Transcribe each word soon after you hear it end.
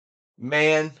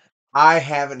Man, I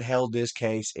haven't held this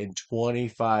case in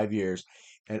 25 years,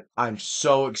 and I'm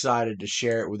so excited to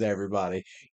share it with everybody.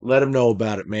 Let them know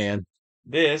about it, man.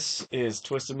 This is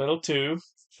Twisted Metal 2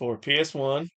 for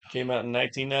PS1. Came out in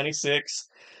 1996.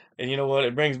 And you know what?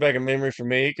 It brings back a memory for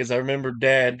me because I remember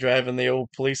Dad driving the old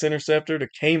police interceptor to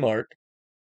Kmart,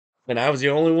 and I was the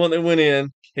only one that went in.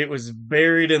 It was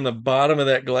buried in the bottom of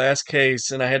that glass case,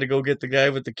 and I had to go get the guy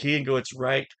with the key and go, "It's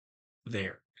right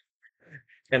there."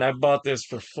 And I bought this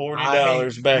for I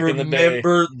 $40 back in the day.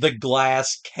 remember the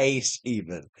glass case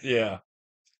even. Yeah.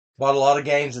 Bought a lot of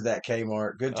games at that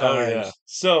Kmart. Good Oh, yeah. times.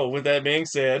 So, with that being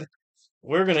said,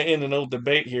 we're going to end an old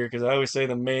debate here because I always say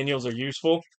the manuals are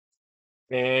useful.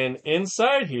 And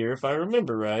inside here, if I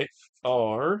remember right,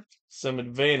 are some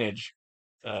advantage.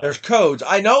 There's codes.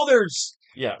 I know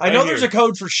Yeah, I right know there's here, a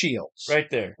code for shields. right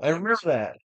there. I remember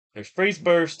that. There's freeze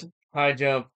burst, high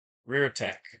jump, rear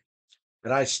attack.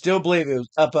 And I still believe it was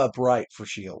upright for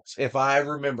shields, if I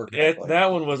remember correctly.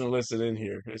 That one wasn't listed in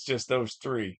here. It's just those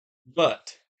three.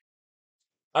 But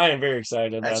I am very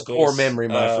excited That's about core this. memory,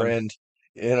 my friend.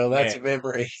 You know, that's Man, a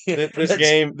memory. this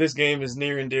That's game is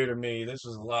near and dear to me. This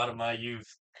was a lot of my youth.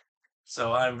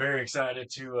 So I'm very excited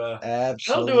to I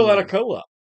don't do a lot of absolutely. co-op.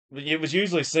 It was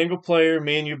usually single player,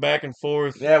 me and you back and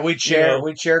forth, Yeah, you know,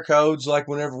 we'd share codes like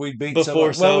whenever we beat before someone.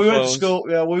 Well, cell we went to phones. school.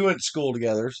 Yeah, we went to school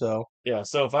together. So Yeah,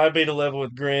 so if I beat a level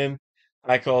with Grim,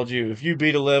 I called you. If you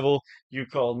beat a level, you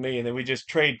called me, and then we just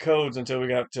trade codes until we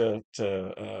got to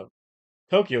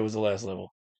Tokyo was the last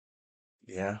level.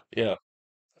 yeah, Yeah.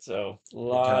 So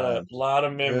good times. lot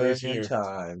of memories Good here.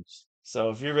 times. So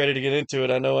if you're ready to get into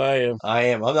it, I know I am. I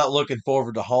am. I'm not looking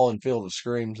forward to Hall and Field of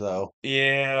Screams though.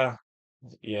 Yeah.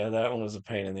 Yeah, that one was a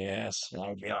pain in the ass.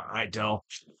 Yeah, I don't.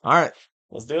 All right.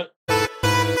 Let's do it.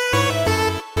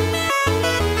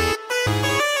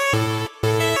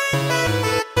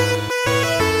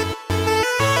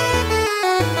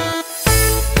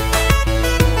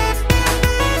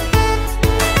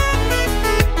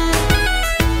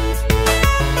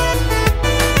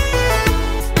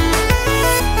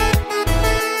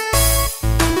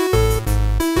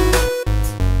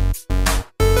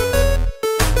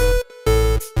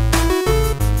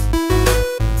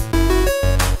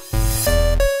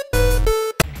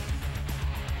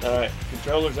 All right,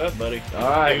 controllers up, buddy. All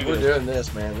right, Do we're this. doing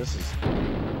this, man. This is.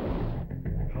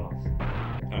 All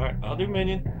right, I'll do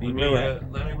minion. You do it.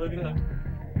 Let me look it up.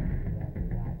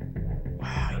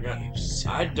 Wow, I got. you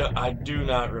said I do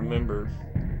not remember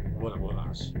what it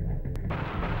was.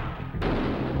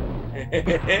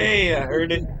 Hey, I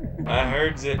heard it. I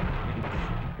heard it.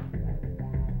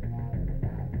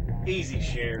 Easy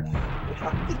share.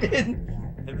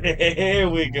 There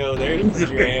we go. There's He's the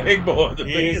a jam. big boy. The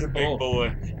He is biggest a big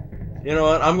boy. You know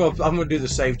what? I'm gonna do the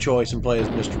safe choice and play as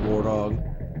Mr. Warthog.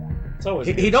 It's always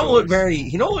a He good don't look choice.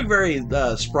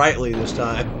 very sprightly this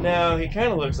time. No, he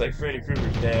kind of looks like Freddy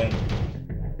Krueger's dad.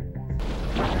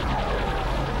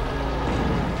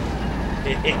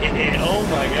 Oh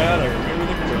my God! I remember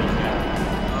the controls now.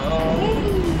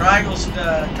 Oh, Triangle's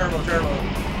turbo.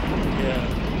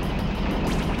 Yeah.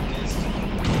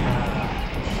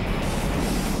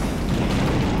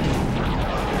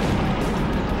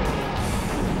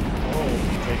 Oh,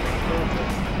 take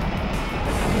it.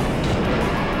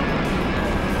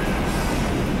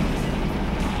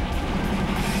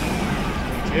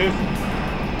 Two.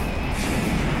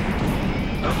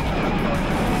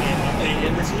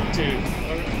 In the sweet tooth.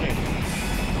 Okay.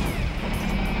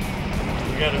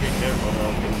 We gotta be careful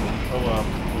though, because co-op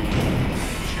we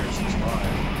Share some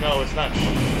slime. no, it's not.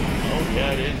 Oh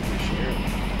yeah, it is for sure.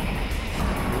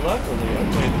 Luckily, I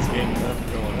played this game enough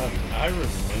growing up. I remember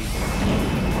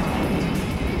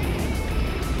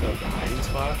the hiding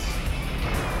spots.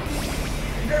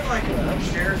 Is there like an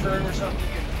upstairs room or something?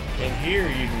 And here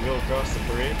you can go across the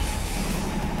bridge.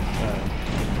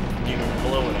 You can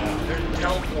blow it out. There's a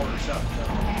teleport or something. Though.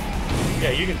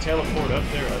 Yeah, you can teleport up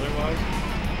there otherwise.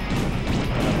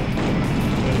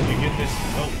 But if you get this,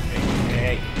 oh,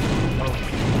 hey, oh.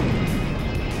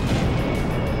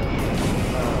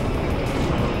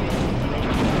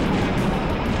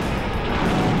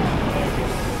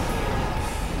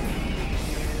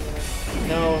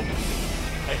 No,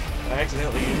 I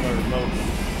accidentally used my remote.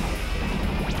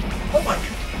 Oh my God!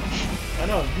 I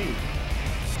know, dude.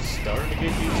 Starting to get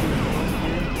used to the remote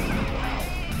again.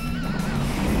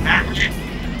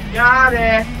 Got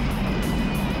it.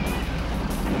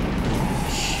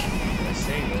 I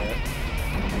say that.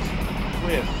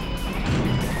 Whiff.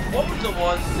 What was the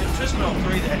one? It was Twisted Metal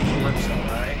 3 that had Calypso,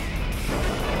 right?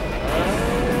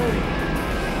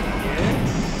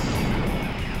 Yes.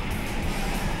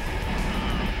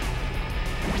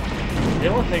 The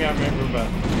only thing I remember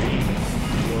about 3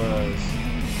 was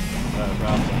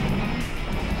Rob's Island.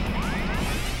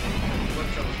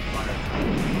 What's up with the fire?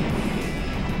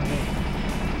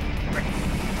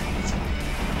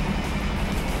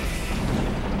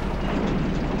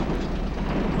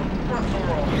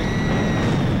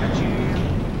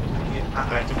 I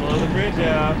have to blow the bridge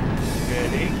out.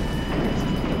 Ready?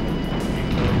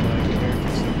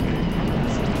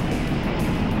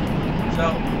 So,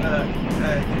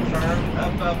 confirm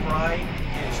up right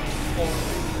is totally.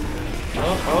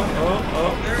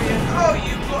 Oh. There he is. Oh,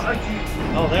 you.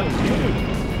 Oh, that was you.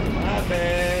 My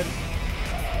bad.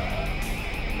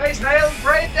 Hey, Snail,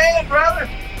 great day, brother.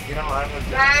 You know, I was.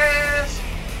 Yes.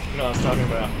 You know, I was talking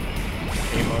about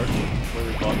Kmart where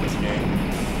we bought this game.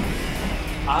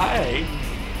 I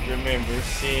remember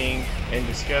seeing and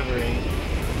discovering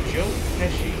Joe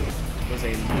Pesci was a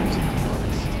music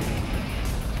artist.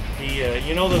 He,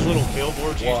 you know those little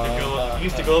billboards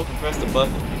used to go up and press the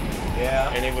button? Yeah.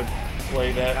 And it would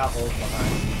play that. Apples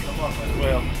behind. Come on, buddy.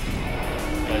 Well,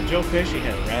 Joe Pesci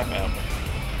had a rap album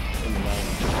in the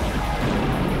 90s.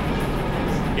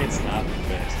 It's not the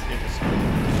best. It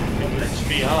was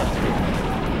beyond. It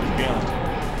was beyond.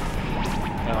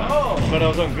 But I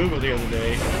was on Google the other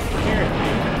day.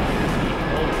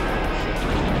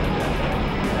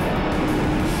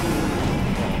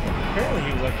 Apparently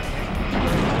he was like.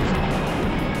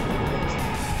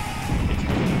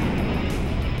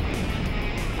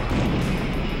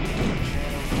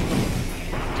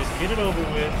 Just get it over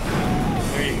with.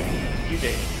 There you go. You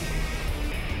did it.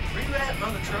 Where you at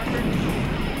on the trucker?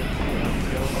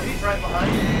 Oh, he's right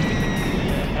behind you.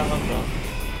 Yeah, how long?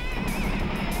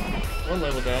 One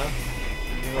level down.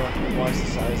 You're like twice the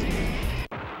size of you.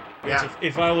 Yeah.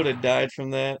 If I would have died from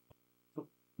that,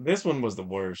 this one was the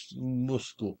worst.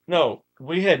 No,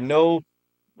 we had no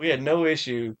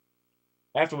issue.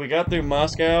 After we got through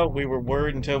Moscow, we were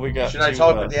worried until we got Should I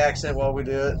talk with the accent while we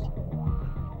do it?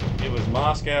 It was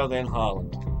Moscow, then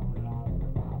Holland.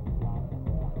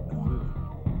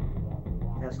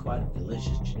 That's quite a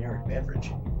delicious generic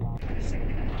beverage.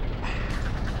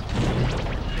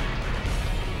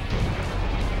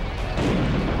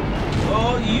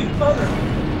 Oh, you mother!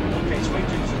 Okay, swing to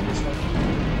this one.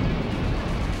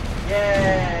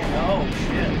 Yay! Oh,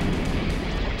 shit.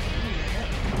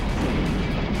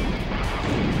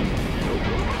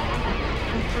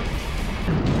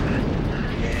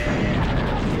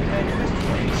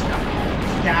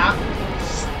 Yeah.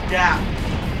 Stop.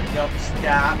 No,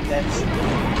 stop. That's...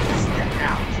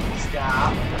 Ouch.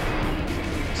 Stop.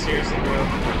 Seriously, bro.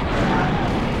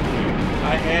 I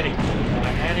had him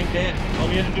dead. All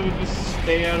we had to do was just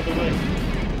stay out of the way.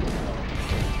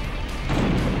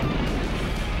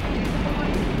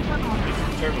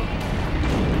 It's turbo.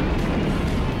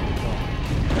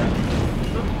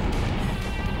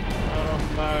 Oh,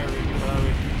 fire, Ricky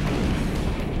Bobby.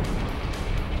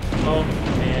 Oh,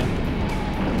 man.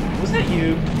 Was that you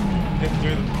that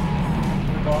threw the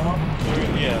bomb?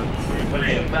 Through Yeah,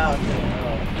 about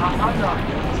I'm not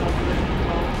doing something.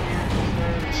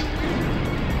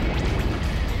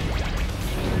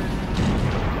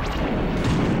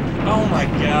 Oh my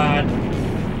god.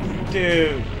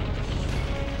 Dude.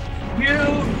 You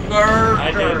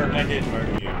murderer. I did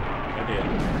murder you. I did.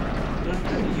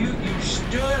 You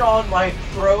stood on my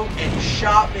throat and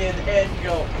shot me in the head and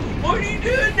go, what are you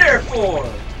doing there for?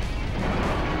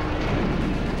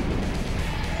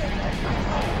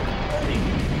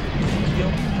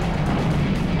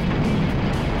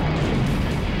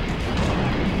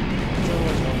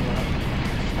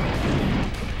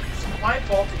 It's my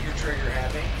fault that you're trigger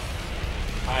happy.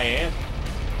 I am.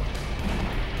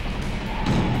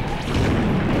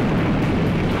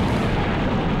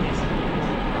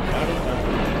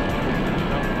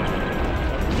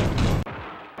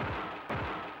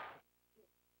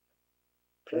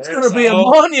 It's going to be a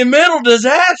monumental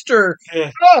disaster.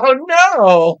 Yeah. Oh,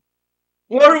 no.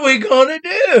 What are we going to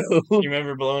do? You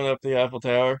remember blowing up the Eiffel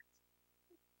Tower?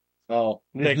 Oh.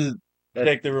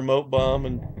 Take the remote bomb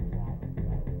and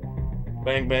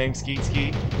bang, bang, skeet,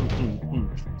 skeet.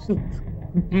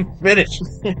 Finish.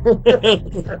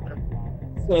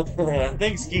 I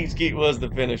think skeet, skeet was the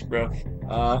finish, bro.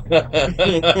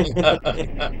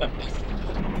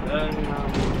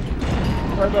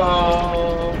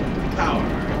 Turbo power.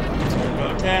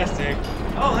 Turbo-tastic.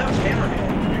 Oh, that was Hammerhead.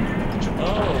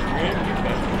 Oh, Grim, you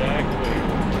got the die quick.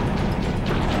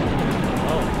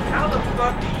 Oh. How the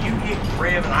fuck do you get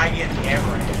Grim and I get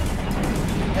Hammerhead?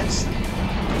 That's...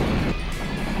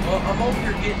 Well, I'm over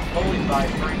here getting bullied by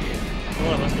freaking... Come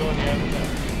on, let's go in the Eiffel Tower.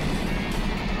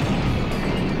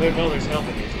 There's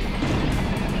helping you.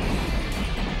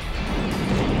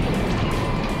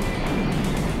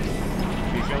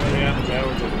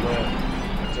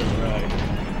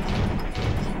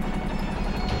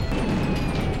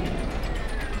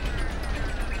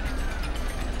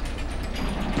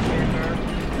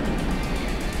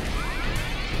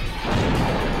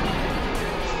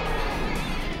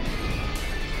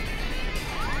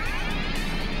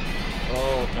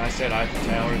 said Eiffel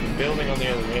Tower, the building on the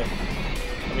other end.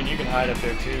 I mean, you can hide up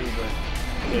there too, but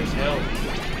there's help.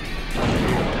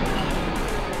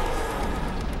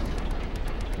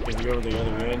 If you go to the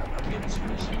other end. I'm getting some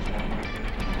missiles now.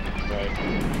 Right.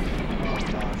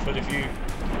 But if you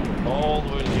all the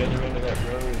way to the other end of that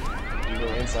road, you go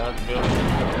inside the building,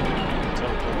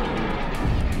 teleport.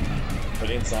 But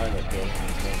inside that building,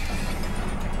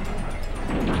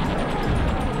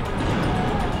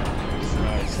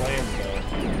 right, slam though.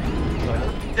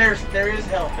 There is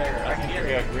help there. I I can think hear we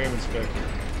it. got Grim Inspector.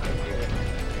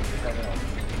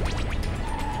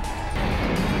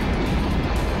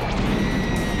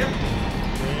 Yep.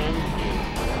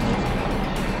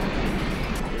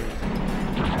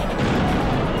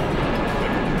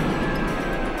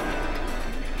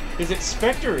 Is it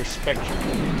Spectre or Spectre?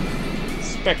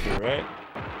 Spectre, right?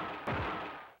 I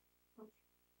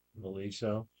believe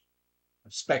so.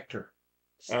 Spectre.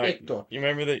 Alright. Spectre. You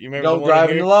remember that? You remember the Don't one drive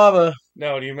in in the here? lava.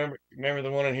 No, do you remember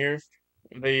the one in here?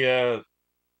 The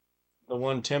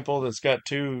one temple that's got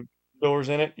 2 doors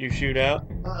in it. You shoot out.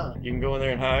 You can go in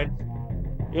there and hide.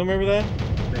 You don't remember that?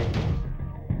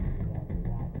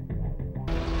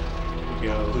 Here we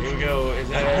go. Here we go. Is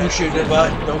that? You shoot the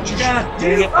button. Don't you God shoot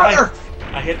dang the it! button.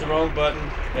 I hit the wrong button.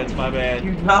 That's my bad.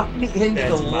 You knocked me into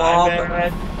That's the my lava.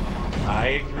 bad. I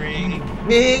agree.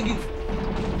 Big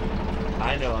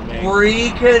I know I'm angry.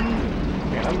 freaking.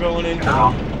 Okay, I'm going in.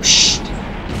 Oh, psh.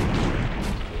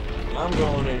 I'm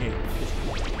going in here.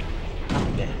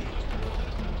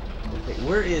 Okay,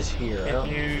 where is here? If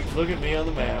you look at me on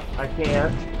the map, I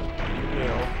can't. you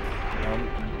will.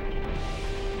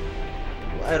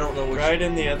 I don't know which. Right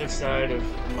in the other side of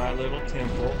my little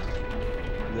temple.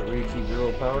 The where you keep your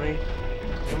little pony?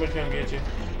 I'm gonna come get you.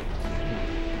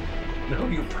 No,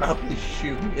 you probably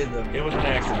shoot me in the. It was an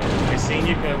accident. I seen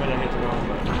you coming. I hit the wrong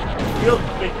button.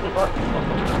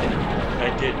 I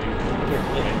did do that.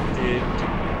 I did do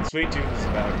that. Sweet Tooth is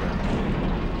about it.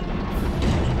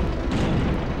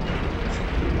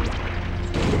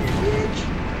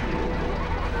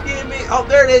 Give me. Oh,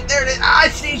 there it is. There it is. I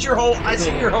see your hole. I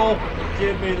see your hole.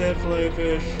 Give me that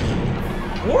flayfish.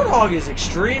 Warthog is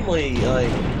extremely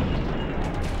like.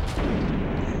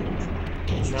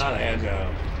 It's not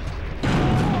agile.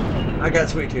 I got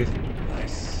Sweet Tooth.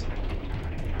 Nice.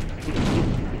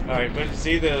 All right, but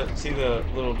see the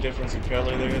little difference in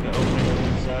color there in the opening on the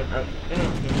other side. You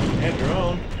have your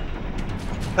own.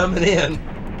 Coming in.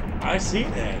 I see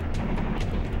that.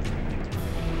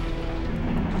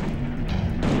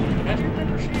 How do you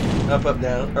remember shooting? Up,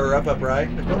 down, or up, right.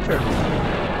 Don't turn.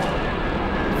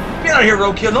 Get out of here,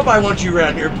 roadkill. Nobody wants you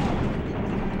around here.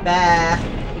 Bye.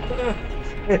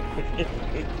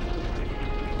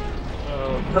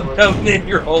 I'm coming in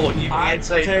your hole. You I can't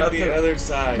say take nothing. the other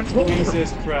side.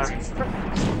 Jesus Christ.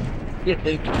 Get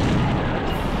in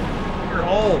your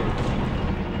hole.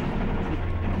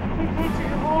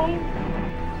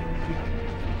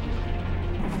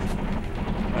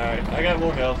 Alright, I got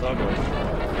more health. I'll go.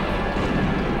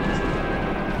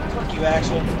 Fuck you,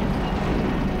 Axel.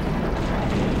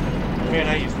 Man,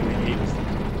 I used to be heaps.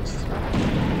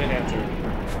 Then after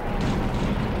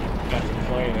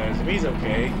playing as him, he's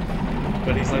okay.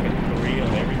 But he's like a 3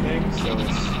 on everything, so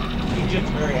it's... He's just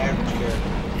a very average character.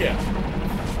 Yeah.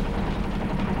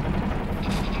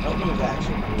 Don't move,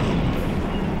 Axel.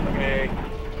 Okay.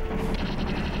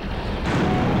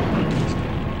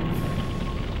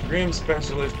 Grim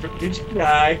Specialist. Did you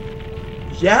die?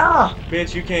 Yeah.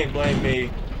 Bitch, you can't blame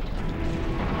me.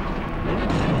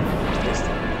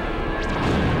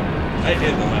 I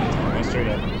did the last time. I straight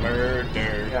up murder.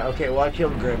 Yeah, okay, well, I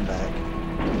killed Grim back.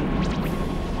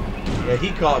 Yeah,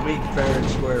 he caught me fair and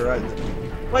square right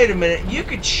there. Wait a minute, you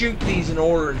could shoot these in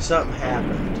order and something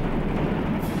happened.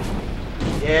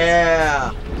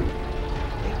 Yeah.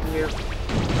 Taking your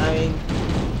thing.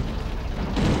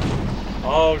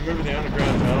 Oh, remember the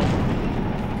underground tunnel?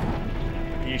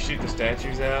 You shoot the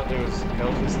statues out, there was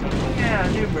health and stuff. Yeah, I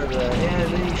do remember that. Yeah,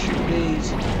 and then you shoot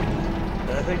these.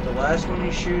 And I think the last one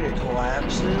you shoot, it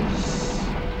collapses.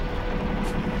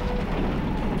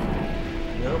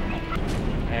 Yep.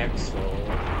 Axel.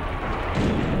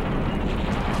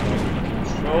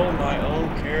 Control my own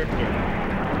character.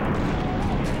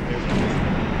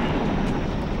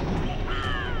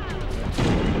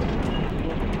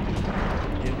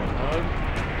 Give him a hug.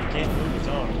 He can't move his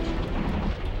arms.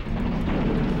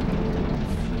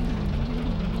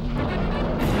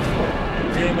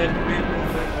 Damn it.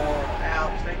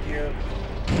 Ouch, thank you.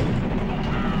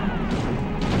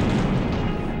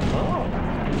 Oh.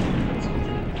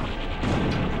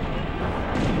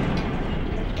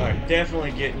 Alright,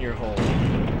 definitely get in your hole.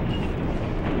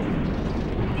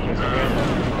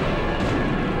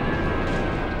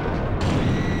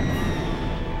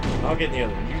 I'll get in the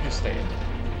other one. You just stay in.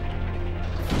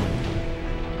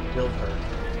 Killed her.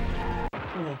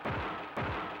 Mhm.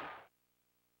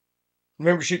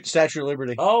 Remember, shoot the Statue of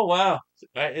Liberty. Oh, wow.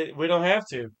 We don't have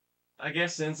to. I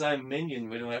guess since I'm Minion,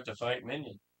 we don't have to fight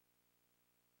Minion.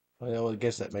 Well, I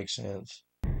guess that makes sense.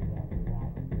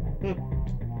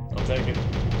 I'll take it.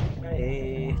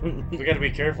 Hey. We got to be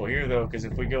careful here, though, because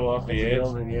if we go off the edge.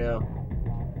 Building, yeah.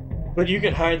 But you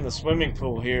could hide in the swimming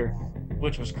pool here,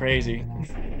 which was crazy.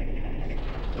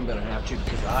 I'm gonna have to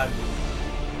because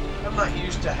I'm not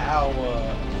used to how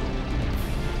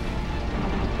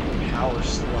power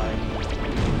sliding.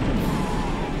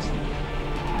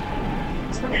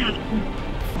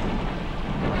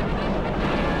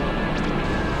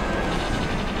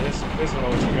 This one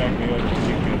always cracked me up.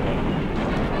 Too good.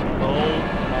 Oh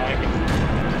my god.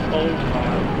 Oh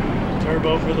wow.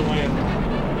 Turbo for the win.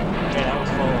 Man, I was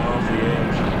falling off the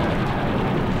edge.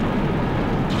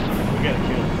 We gotta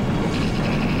kill him.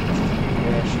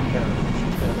 Yeah, she's kind of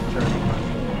turning right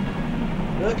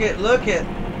forward. Look at, looky.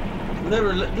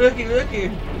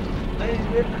 Lady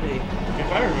Liberty. If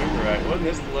I remember right, wasn't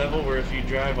this the level where if you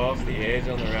drive off the edge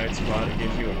on the right spot, it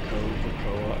gives you a code for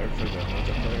co-op or for the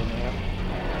multiplayer map?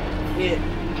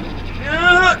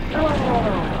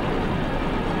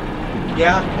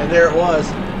 Yeah, and there it was.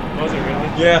 Was it really?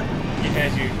 Yeah.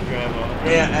 As you drive off.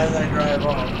 Yeah, as I drive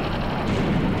off.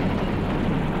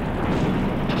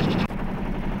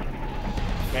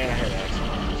 Man, I had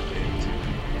accident on this big too.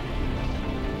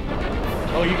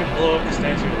 Oh, you can blow up the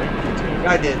Statue of Liberty too.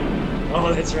 I did.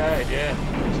 Oh, that's right, yeah.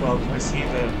 So I see the.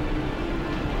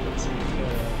 Let's see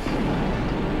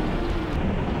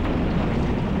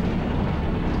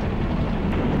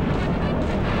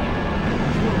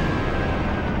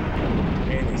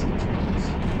Man, these controls.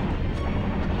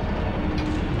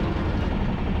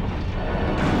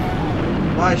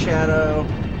 Bye, Shadow.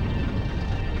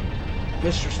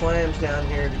 Mr. Slam's down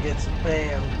here to get some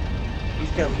fam.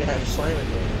 He's coming down to slam it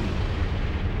down.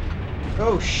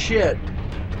 Oh shit!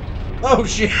 Oh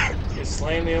shit! Is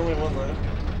Slam the only one left?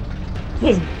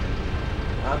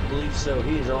 I believe so.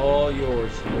 He is all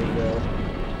yours. There you go.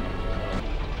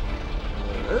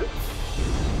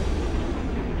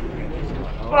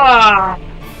 Ah!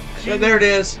 So there it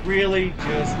is. Really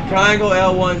just. Triangle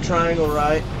L1, triangle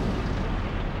right.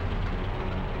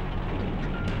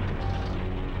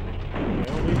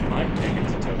 Well, we might take it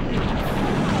to Tokyo.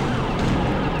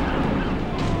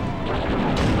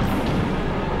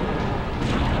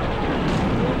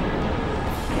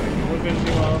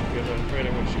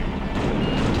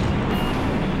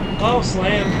 Oh,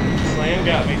 Slam. Slam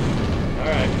got me.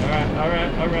 Alright.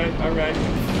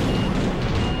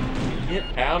 Get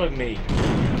out of me.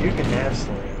 You can have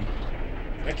Slam.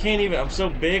 I can't even, I'm so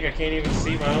big I can't even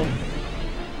see my own.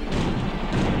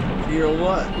 You're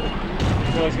what?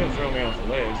 No, he's gonna throw me off the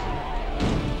ledge.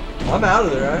 I'm out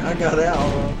of there. I got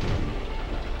out.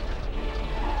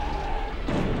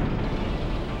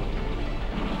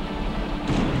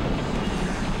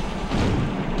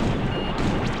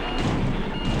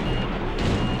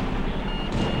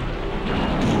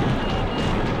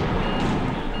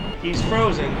 He's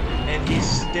frozen, and he's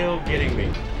still getting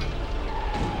me.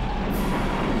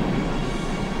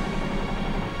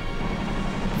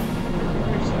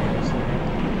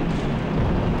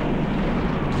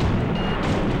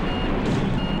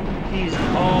 He's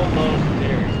almost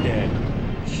there. He's dead.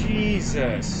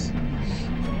 Jesus.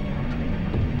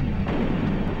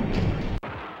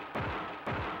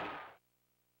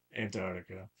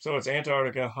 Antarctica. So it's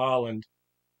Antarctica, Holland,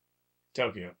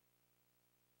 Tokyo.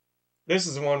 This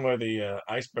is the one where the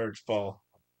icebergs fall.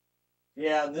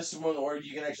 Yeah, and this is one where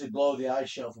you can actually blow the ice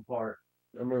shelf apart.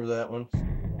 I remember that one.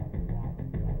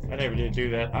 I never did do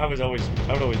that. I would always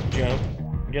jump,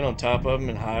 get on top of them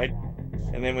and hide,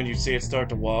 and then when you see it start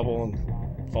to wobble and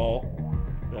fall,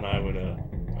 then I'd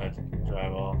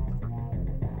drive off.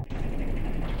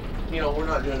 You know, we're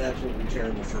not doing absolutely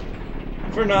terrible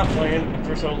for not playing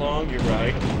for so long. You're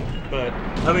right, but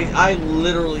I mean, I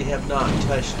literally have not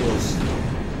touched this.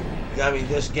 I mean,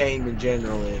 this game in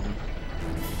general, and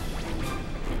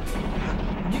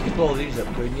you could blow these up,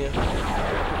 couldn't you?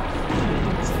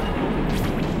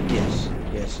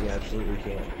 Yes, you absolutely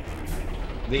can.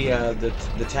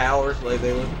 The towers, like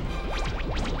they would.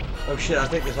 Oh shit! I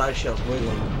think this ice shelf's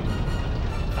wiggling.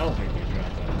 I don't think they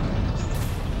dropped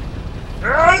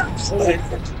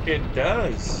that. It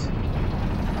does.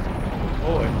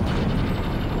 Boy.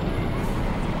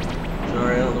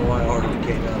 Sorry, I don't know why I hardly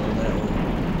came out on that one.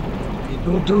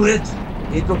 Don't do it!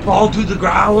 It will fall to the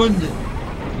ground!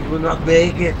 You will not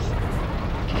make it!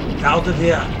 Get out of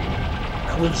here!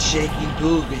 That one's shaking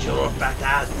too because you're a fat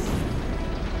ass!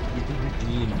 You do the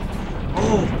team.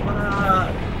 Oh,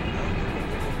 fuck.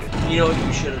 You know what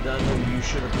you should have done? Though? You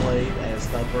should have played as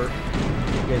Thumper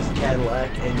because Cadillac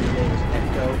and your name is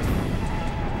Ecto.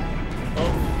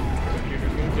 Oh, you're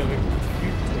gonna kill me.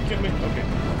 You kill me. Okay.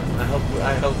 I hope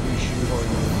we shoehorn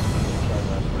you into the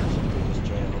Cadillac person for this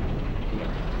channel. No.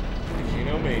 You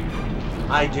know me.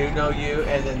 I do know you,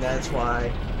 and then that's why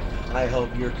I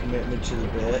hope your commitment to the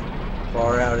bit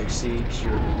far out exceeds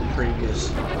your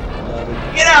previous love.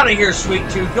 Get out of here, Sweet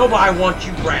Tooth. Nobody wants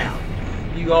you round.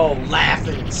 You all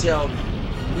laughing and selling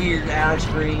weird ice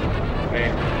cream.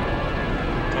 Hey,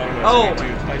 talking about Sweet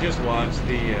Tooth, I just watched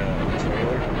the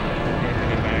trailer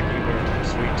Anthony Mackie where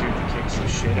Sweet Tooth kicks the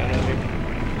shit out of him.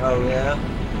 Oh, yeah?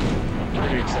 I'm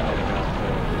pretty excited about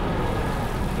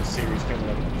the series coming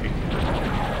up in the future.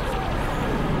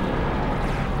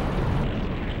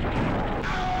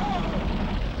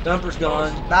 Dumper's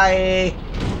gone. Bye.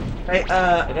 Hey,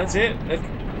 that's it.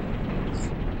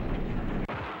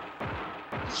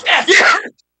 Yes!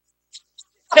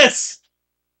 Yes!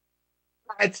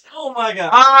 It's, oh my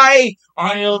god.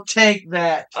 I'll take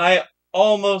that. I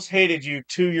almost hated you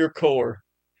to your core.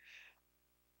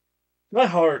 My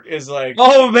heart is like...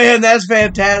 Oh man, that's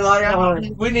fantastic.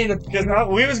 Like, we need to... Because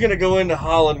we was going to go into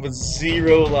Holland with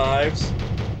 0 lives.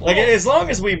 Like, as long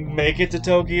as we make it to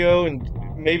Tokyo, and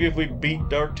maybe if we beat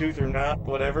Darktooth or not,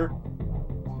 whatever.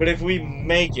 But if we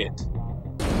make it...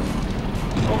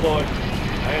 Oh boy.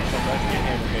 I have some about to get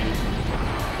hammered.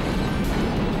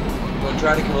 We'll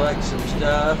try to collect some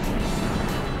stuff.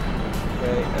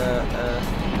 Okay,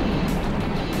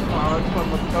 come on,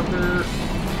 motherfucker.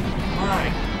 My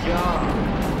God.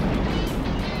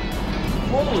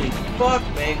 Holy fuck,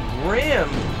 man. Grim.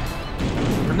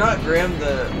 Or not Grim,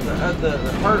 the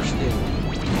first dude.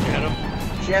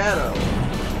 Shadow.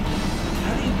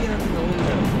 How do you get up in the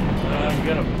window? You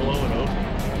gotta blow it open.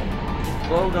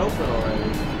 Blow it open already.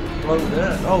 Blow it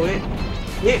up. Oh,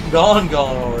 it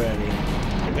gone already.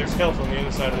 And there's health on the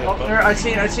other side of that button. There, I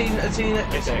seen it.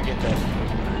 Get that.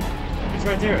 It's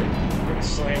right there. We're gonna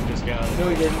slam this guy. No,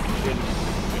 he didn't.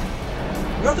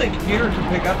 I don't think computer can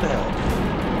pick up the health.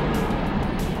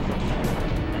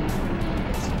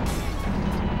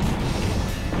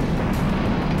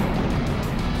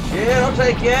 Yeah, I'll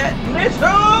take it.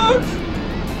 Missiles!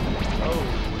 Oh.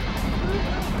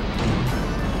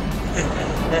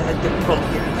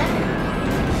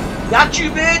 Got you,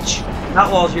 bitch!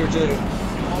 Outlaw's here too.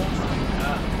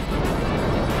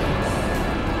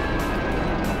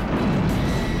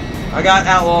 I got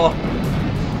Outlaw.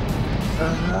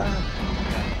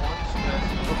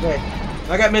 Okay.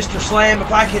 I got Mr. Slam.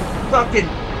 If I can fucking...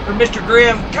 Or Mr.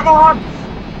 Grimm. Come on!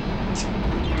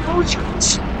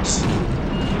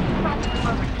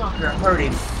 I hurt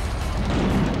him.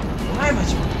 Why am I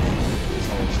so...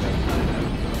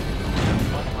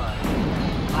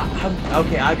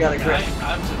 Okay, I got a grip.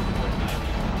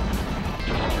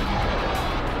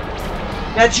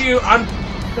 That's you.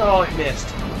 Oh, it missed.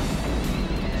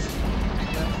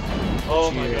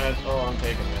 Oh my god. Oh, I'm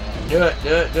taking that.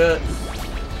 Do it.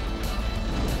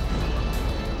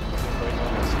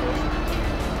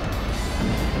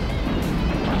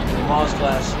 Moss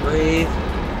class. Breathe.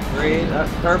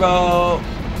 Turbo.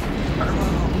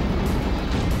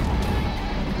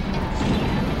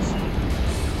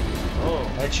 Oh,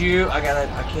 that's you. I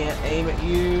can't aim at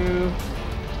you.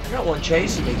 I got one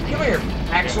chasing me. Come here,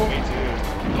 Axel. Yeah, me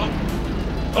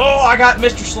too. Oh, I got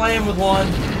Mr. Slam with one.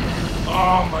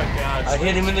 Oh my god. I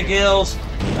hit him in the gills.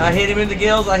 I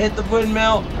hit the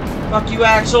windmill. Fuck you,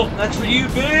 Axel. That's for you,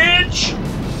 bitch.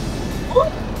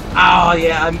 Oh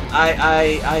yeah,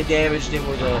 I damaged him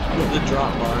with the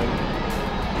drop line.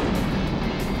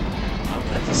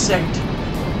 That's a second.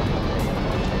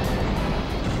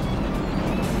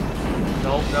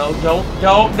 No,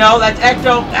 that's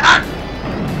Ecto. Ah!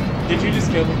 Did you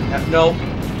just kill him? Nope.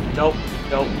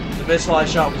 The missile I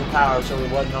shot was a power, so it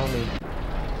wasn't on me.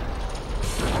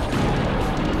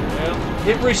 Well,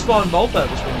 it respawned both of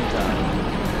us when you died.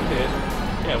 It did.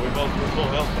 Yeah, we're full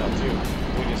health now too.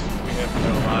 We have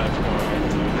no lives going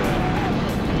into that.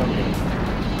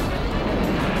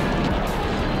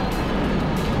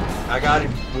 I got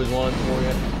him with one for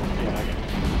you. Yeah, I got him.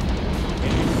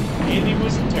 Andy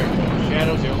was terrible.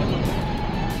 Shadow's the only one.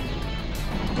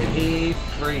 And he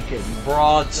freaking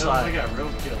broadside. I got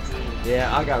roadkill too.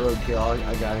 Yeah, I got roadkill.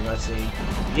 I got him. I see him.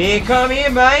 Yeah, come here,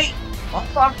 mate. I'll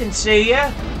fucking see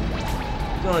ya.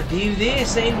 Gonna do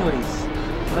this anyways.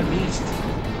 I beast.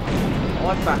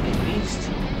 I fucking beast.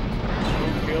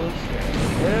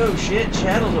 Oh shit,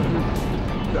 Shadow's a...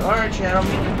 Alright, Shadow,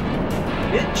 me.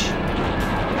 Bitch.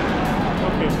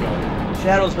 Okay, gone.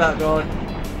 Shadow's about gone.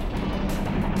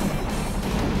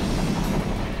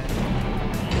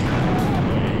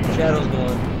 Shadow's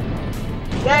going.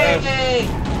 Yay!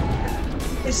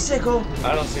 It's sickle.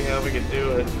 I don't see how we could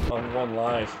do it on one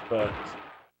life, but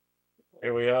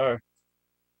here we are.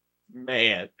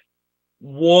 Man.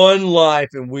 One life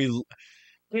and we...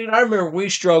 Dude, I remember we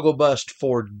struggle bust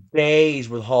for days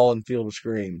with hauling Field of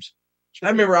Screams. I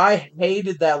remember I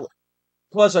hated that.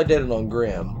 Plus, I did it on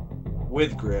Grim.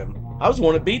 With Grim. I was the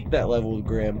one that beat that level with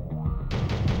Grim.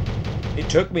 It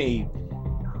took me...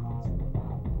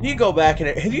 You go back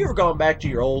and... Have you ever gone back to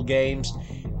your old games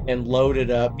and loaded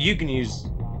up? You can use...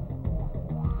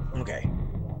 Okay.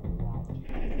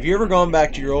 Have you ever gone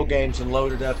back to your old games and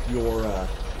loaded up your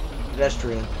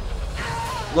pedestrian?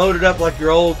 Loaded up like your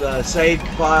old saved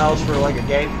files for like a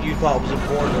game that you thought was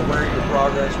important or where your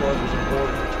progress was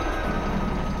important?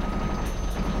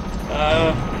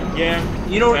 Yeah.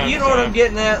 You know what I'm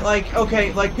getting at? Like,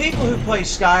 okay, like people who play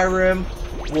Skyrim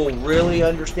will really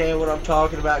understand what I'm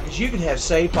talking about because you can have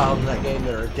save files in that game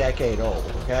that are a decade old,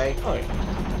 okay? Oh,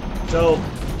 yeah. So,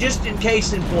 just in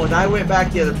case in point, I went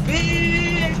back the other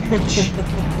bitch.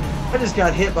 I just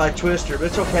got hit by Twister, but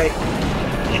it's okay.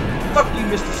 Fuck you,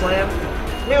 Mr. Slam.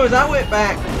 Anyways, I went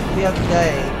back the other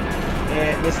day,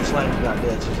 and Mr. Slam got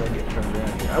dead, so I get turned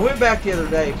around here. I went back the other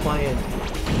day playing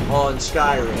on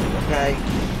Skyrim, okay?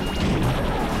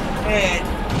 And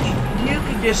you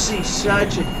can just see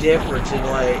such a difference in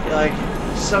like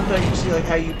sometimes you see like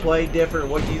how you play different,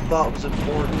 what you thought was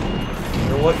important,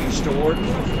 or what you stored.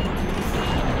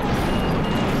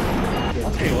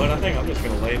 I'll tell you what, I think I'm just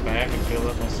gonna lay back and fill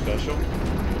up my special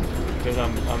because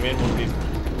I'm in one of these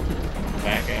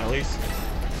back alleys.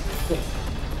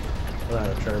 Without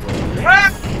a turbo.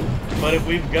 But if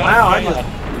we've got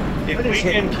if we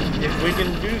can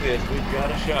do this, we've got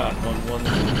a shot on one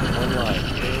life.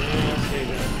 Yeah, I'll see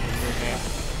that.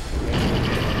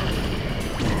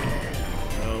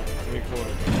 No, 3/4.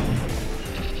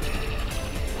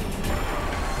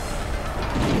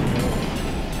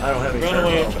 I don't have any Run turbo.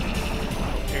 away.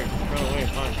 Here, run away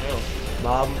and find health.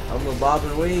 Bob, I'm gonna bob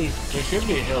and weave. There should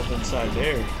be health inside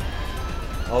there.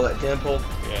 All that temple.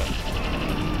 Yeah.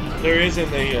 There is in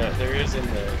the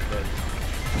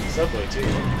subway too.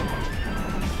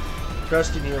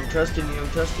 Trusting you, I'm trusting you, I'm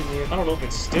trusting you. I don't know if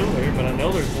it's still there, but I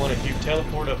know there's one if you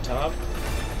teleport up top.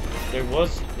 There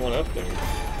was one up there.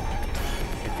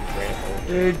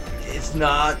 Dude, it's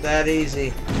not that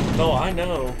easy. Oh, I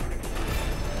know.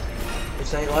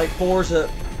 This ain't like Forza.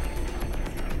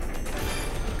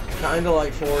 Kinda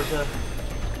like Forza.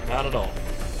 Not at all.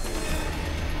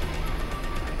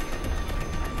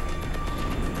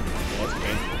 That's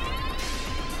painful.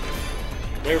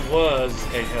 There was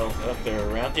a health up there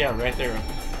around. Yeah, right there.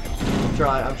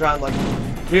 I'm trying like,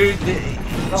 dude.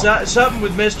 Something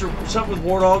with something with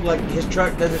Wardog. Like his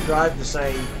truck doesn't drive the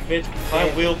same. Bitch,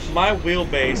 my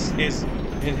wheelbase is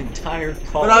an entire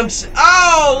car. But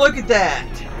oh, look at that.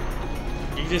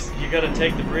 You gotta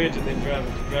take the bridge and then drive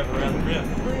around the rim.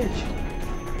 Bridge.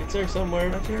 It's there somewhere.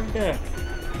 Right here? Yeah.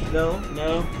 No.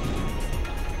 No.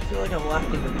 I feel like I'm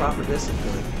lacking the proper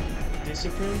discipline.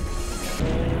 Discipline?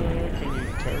 Can you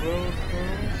turbo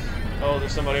across? Oh,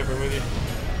 there's somebody over with you.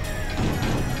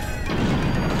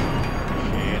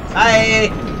 Shit. Hey!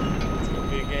 It's gonna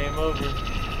be a game over.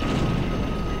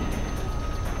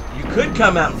 You could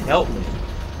come out and help me.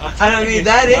 I mean,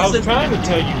 that is I was trying to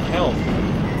tell you help.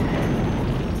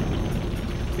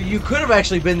 You could have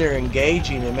actually been there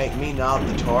engaging and make me not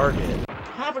the target.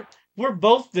 We're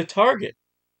both the target.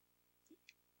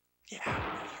 Yeah, you're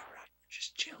right.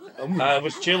 Just chilling. I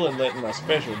was chilling, letting my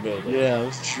special build it. Yeah,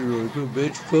 that's true. Like, oh,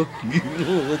 bitch, fuck you.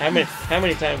 How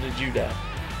many times did you die?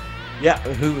 Yeah,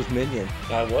 who was Minion?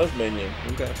 I was Minion.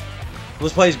 Okay.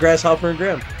 Let's play as Grasshopper and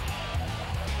Grim.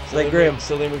 So Grim.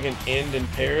 So then we can end in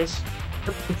Paris?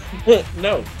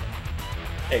 No.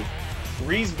 Hey,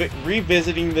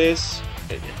 revisiting this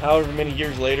however many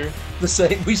years later. The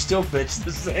same. We still pitch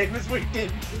the same as we did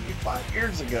 25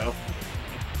 years ago.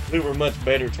 We were much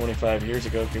better 25 years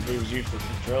ago because we was used to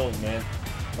controls, man.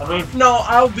 I mean, no,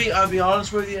 I'll be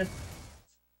honest with you.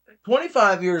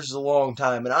 25 years is a long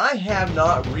time, and I have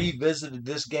not revisited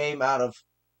this game out of,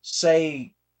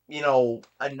 say, a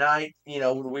night,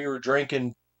 when we were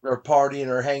drinking or partying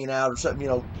or hanging out or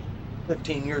something,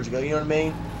 15 years ago. You know what I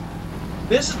mean?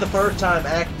 This is the first time,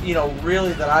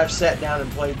 really that I've sat down and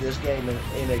played this game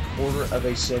in a quarter of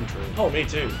a century. Oh, me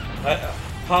too. I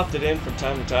popped it in from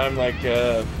time to time, like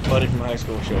a buddy from high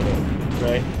school showed up,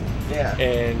 right? Yeah.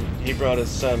 And he brought his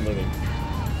son with him.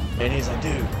 And he's like,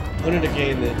 dude, put in a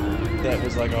game that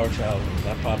was like our childhood.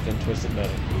 I popped in Twisted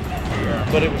Metal.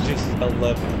 Yeah. But it was just a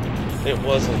level. It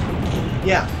wasn't.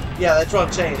 Yeah, that's what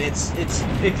I'm saying. It's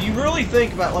if you really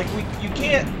think about you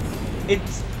can't.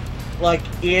 like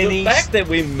any. The fact that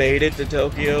we made it to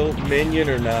Tokyo, minion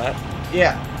or not,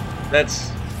 Yeah.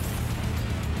 that's.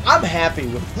 I'm happy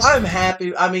with it. I'm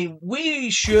happy. I mean,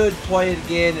 we should play it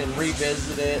again and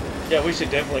revisit it. Yeah, we should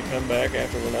definitely come back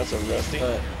after we're not so rusty.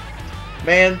 But,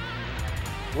 man,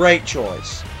 great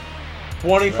choice.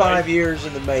 25 Right. years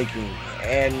in the making,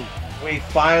 and we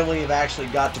finally have actually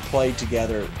got to play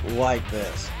together like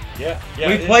this. Yeah.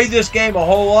 We played this game a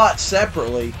whole lot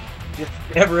separately, just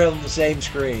never on the same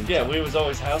screen. Yeah, we was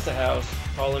always house to house,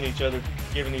 calling each other,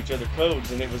 giving each other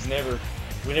codes, and it was never.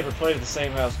 We never played at the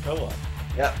same house co-op.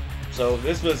 Yep. So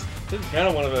this was kind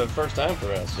of one of the first time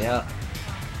for us. Yeah.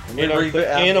 In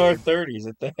our 30s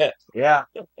at that. Yeah.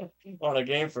 On a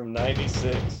game from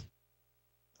 '96.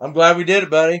 I'm glad we did it,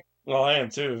 buddy. Well, I am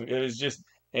too. It was just,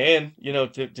 and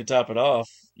to top it off,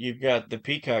 you've got the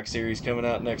Peacock series coming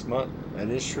out next month. That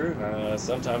is true.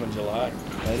 Sometime in July.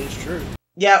 That is true.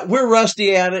 Yeah, we're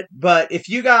rusty at it, but if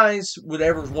you guys would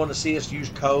ever want to see us use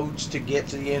codes to get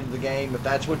to the end of the game, if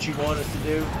that's what you want us to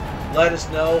do, let us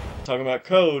know. Talking about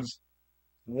codes,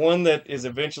 one that is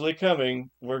eventually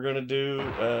coming, we're going to do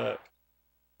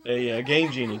a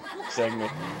Game Genie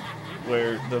segment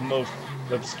where the most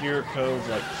obscure codes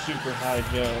like super high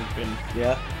jump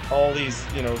and all these,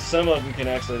 some of them can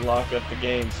actually lock up the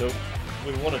game. So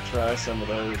we want to try some of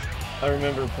those. I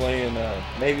remember playing.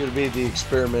 Maybe it'll be the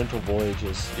experimental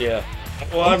voyages. Yeah.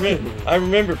 Well, I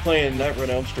remember playing Nightmare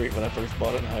on Elm Street when I first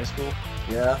bought it in high school.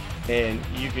 Yeah. And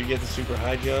you could get the super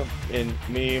high jump, and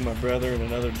me and my brother and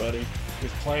another buddy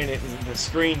was playing it, and the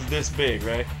screen's this big,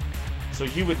 right? So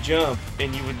you would jump,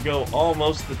 and you would go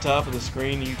almost to the top of the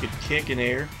screen. You could kick in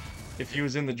air if you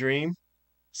was in the dream.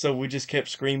 So we just kept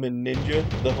screaming ninja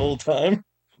the whole time.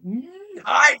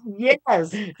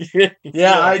 Yes.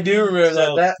 Yeah, I do remember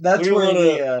So that. That's we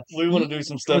where we want to do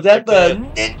some stuff. Was that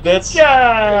like the That's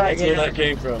ninja? where that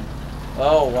came from.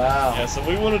 Oh wow. Yeah, so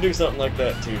we want to do something like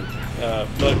that too.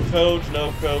 But codes,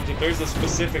 no codes. If there's a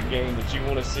specific game that you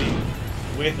want to see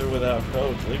with or without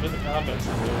codes, leave it in the comments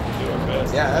and we'll do our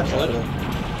best. Yeah, absolutely.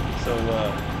 So,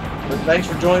 but thanks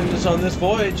for joining us on this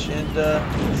voyage, and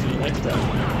see you next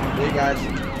time. see you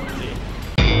guys.